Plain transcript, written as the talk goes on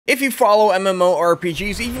If you follow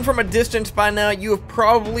MMORPGs even from a distance by now, you have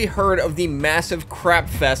probably heard of the massive crap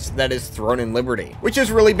fest that is Throne and Liberty, which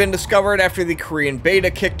has really been discovered after the Korean beta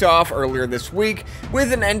kicked off earlier this week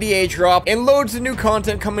with an NDA drop and loads of new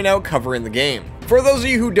content coming out covering the game. For those of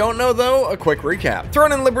you who don't know though, a quick recap.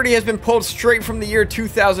 Throne and Liberty has been pulled straight from the year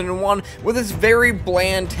 2001 with its very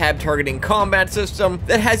bland tab targeting combat system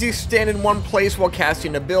that has you stand in one place while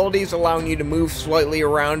casting abilities, allowing you to move slightly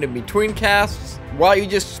around in between casts, while you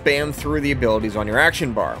just spam through the abilities on your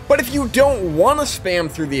action bar. But if you don't want to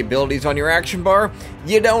spam through the abilities on your action bar,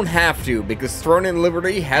 you don't have to, because Throne and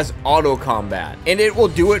Liberty has auto combat, and it will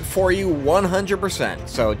do it for you 100%.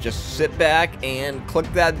 So just sit back and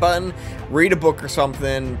click that button, read a book or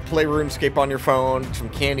something, play RuneScape on your phone, some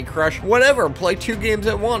Candy Crush, whatever, play 2 games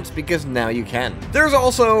at once, because now you can. There's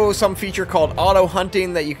also some feature called auto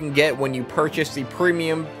hunting that you can get when you purchase the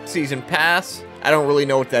premium season pass. I don't really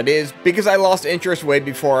know what that is, because I lost interest way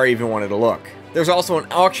before I even wanted to look. There's also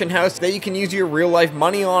an auction house that you can use your real life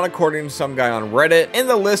money on, according to some guy on Reddit, and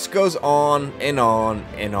the list goes on and on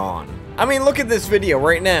and on. I mean, look at this video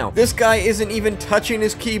right now. This guy isn't even touching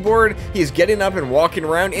his keyboard, he's getting up and walking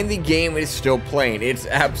around, and the game is still playing. It's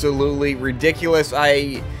absolutely ridiculous.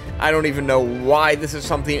 I don't even know why this is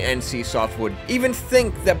something NCSoft would even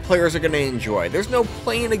think that players are going to enjoy. There's no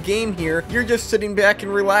playing a game here, you're just sitting back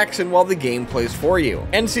and relaxing while the game plays for you.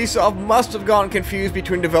 NCSoft must have gotten confused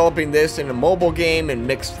between developing this and a mobile game and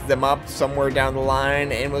mixed them up somewhere down the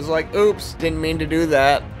line and was like, oops, didn't mean to do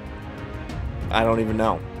that. I don't even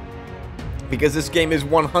know. Because this game is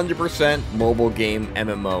 100% mobile game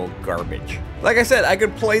MMO garbage. Like I said, I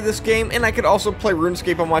could play this game and I could also play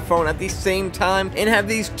RuneScape on my phone at the same time and have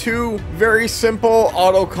these 2 very simple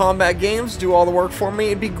auto combat games do all the work for me.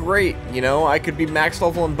 It'd be great, you know, I could be max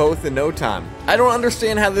level in both in no time. I don't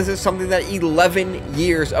understand how this is something that 11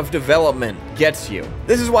 years of development gets you.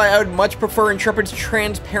 This is why I would much prefer Intrepid's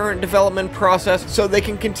transparent development process so they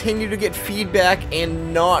can continue to get feedback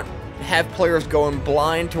and not have players going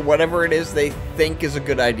blind to whatever it is they think is a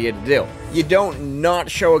good idea to do. You don't not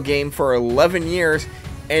show a game for 11 years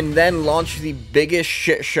and then launch the biggest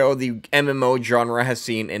shit show the MMO genre has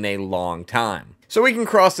seen in a long time. So we can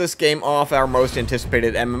cross this game off our most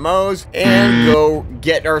anticipated MMOs and go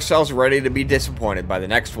get ourselves ready to be disappointed by the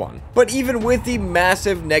next one. But even with the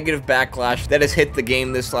massive negative backlash that has hit the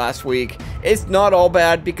game this last week, it's not all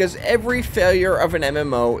bad, because every failure of an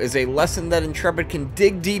MMO is a lesson that Intrepid can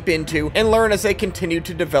dig deep into and learn as they continue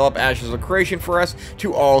to develop Ashes of Creation for us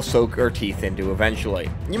to all soak our teeth into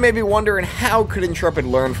eventually. You may be wondering, how could Intrepid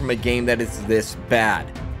learn from a game that is this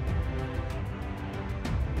bad?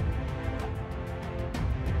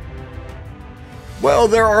 Well,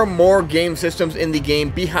 there are more game systems in the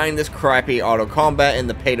game behind this crappy auto combat and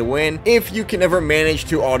the pay to win, if you can ever manage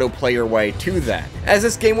to auto play your way to that. As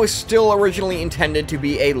this game was still originally intended to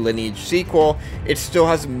be a lineage sequel, it still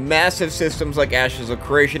has massive systems like Ashes of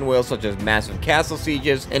Creation will, such as massive castle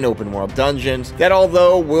sieges and open world dungeons, that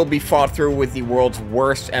although will be fought through with the world's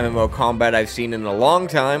worst MMO combat I've seen in a long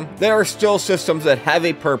time, there are still systems that have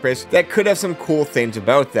a purpose that could have some cool things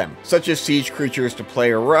about them, such as siege creatures to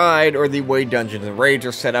play or ride, or the way dungeons and raids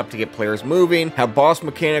are set up to get players moving, how boss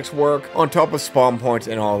mechanics work, on top of spawn points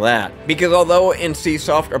and all that. Because although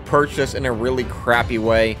NCSoft approached this in a really crappy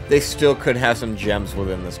way, they still could have some gems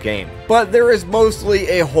within this game. But there is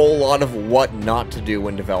mostly a whole lot of what not to do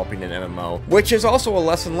when developing an MMO, which is also a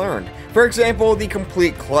lesson learned. For example, the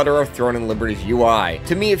complete clutter of Throne and Liberty's UI.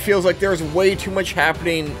 To me, it feels like there's way too much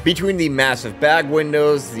happening between the massive bag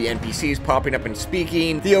windows, the NPCs popping up and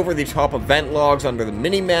speaking, the over-the-top event logs under the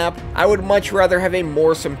minimap. I would much rather have a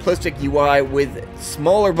more simplistic UI with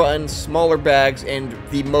smaller buttons, smaller bags, and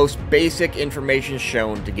the most basic information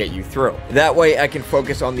shown to get you through. That way I can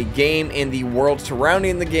focus on the game and the world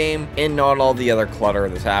surrounding the game and not all the other clutter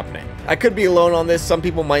that's happening. I could be alone on this, some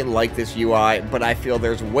people might like this UI, but I feel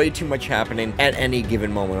there's way too much happening at any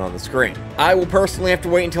given moment on the screen. I will personally have to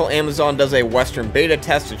wait until Amazon does a Western beta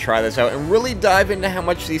test to try this out and really dive into how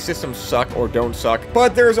much these systems suck or don't suck,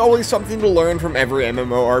 but there's always something to learn from every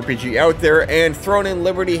MMORPG out there, and Throne and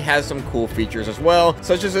Liberty has some cool features as well,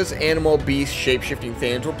 such as this animal beast shape-shifting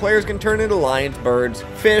things where players can turn into lions, birds,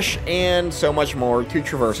 fish, and so much more to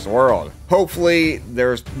traverse the world. Hopefully,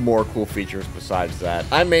 there's more cool features besides that.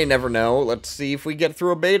 I may never know. know, let's see if we get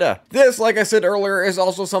through a beta. This, like I said earlier, is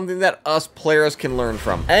also something that us players can learn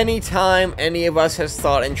from. Anytime any of us has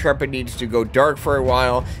thought Intrepid needs to go dark for a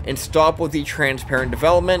while and stop with the transparent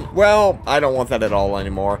development, well, I don't want that at all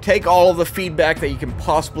anymore. Take all of the feedback that you can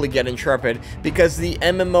possibly get Intrepid, because the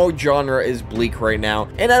MMO genre is bleak right now,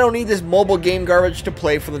 and I don't need this mobile game garbage to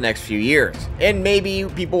play for the next few years. And maybe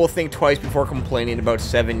people will think twice before complaining about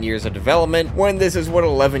 7 years of development, when this is what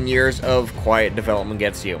 11 years of quiet development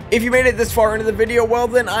gets you. If you made it this far into the video, well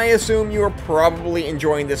then I assume you are probably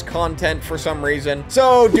enjoying this content for some reason.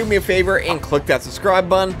 So do me a favor and click that subscribe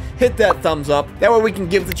button, hit that thumbs up, that way we can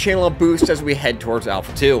give the channel a boost as we head towards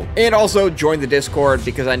Alpha 2. And also join the Discord,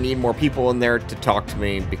 because I need more people in there to talk to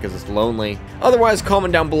me because it's lonely. Otherwise,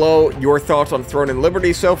 comment down below your thoughts on Throne and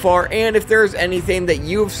Liberty so far, and if there's anything that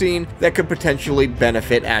you've seen that could potentially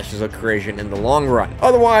benefit Ashes of Creation in the long run.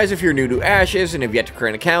 Otherwise, if you're new to Ashes and have yet to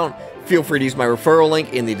create an account, feel free to use my referral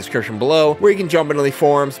link in the description below, where you can jump into the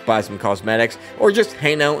forums, buy some cosmetics, or just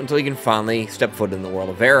hang out until you can finally step foot in the world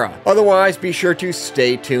of Era. Otherwise, be sure to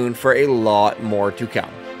stay tuned for a lot more to come.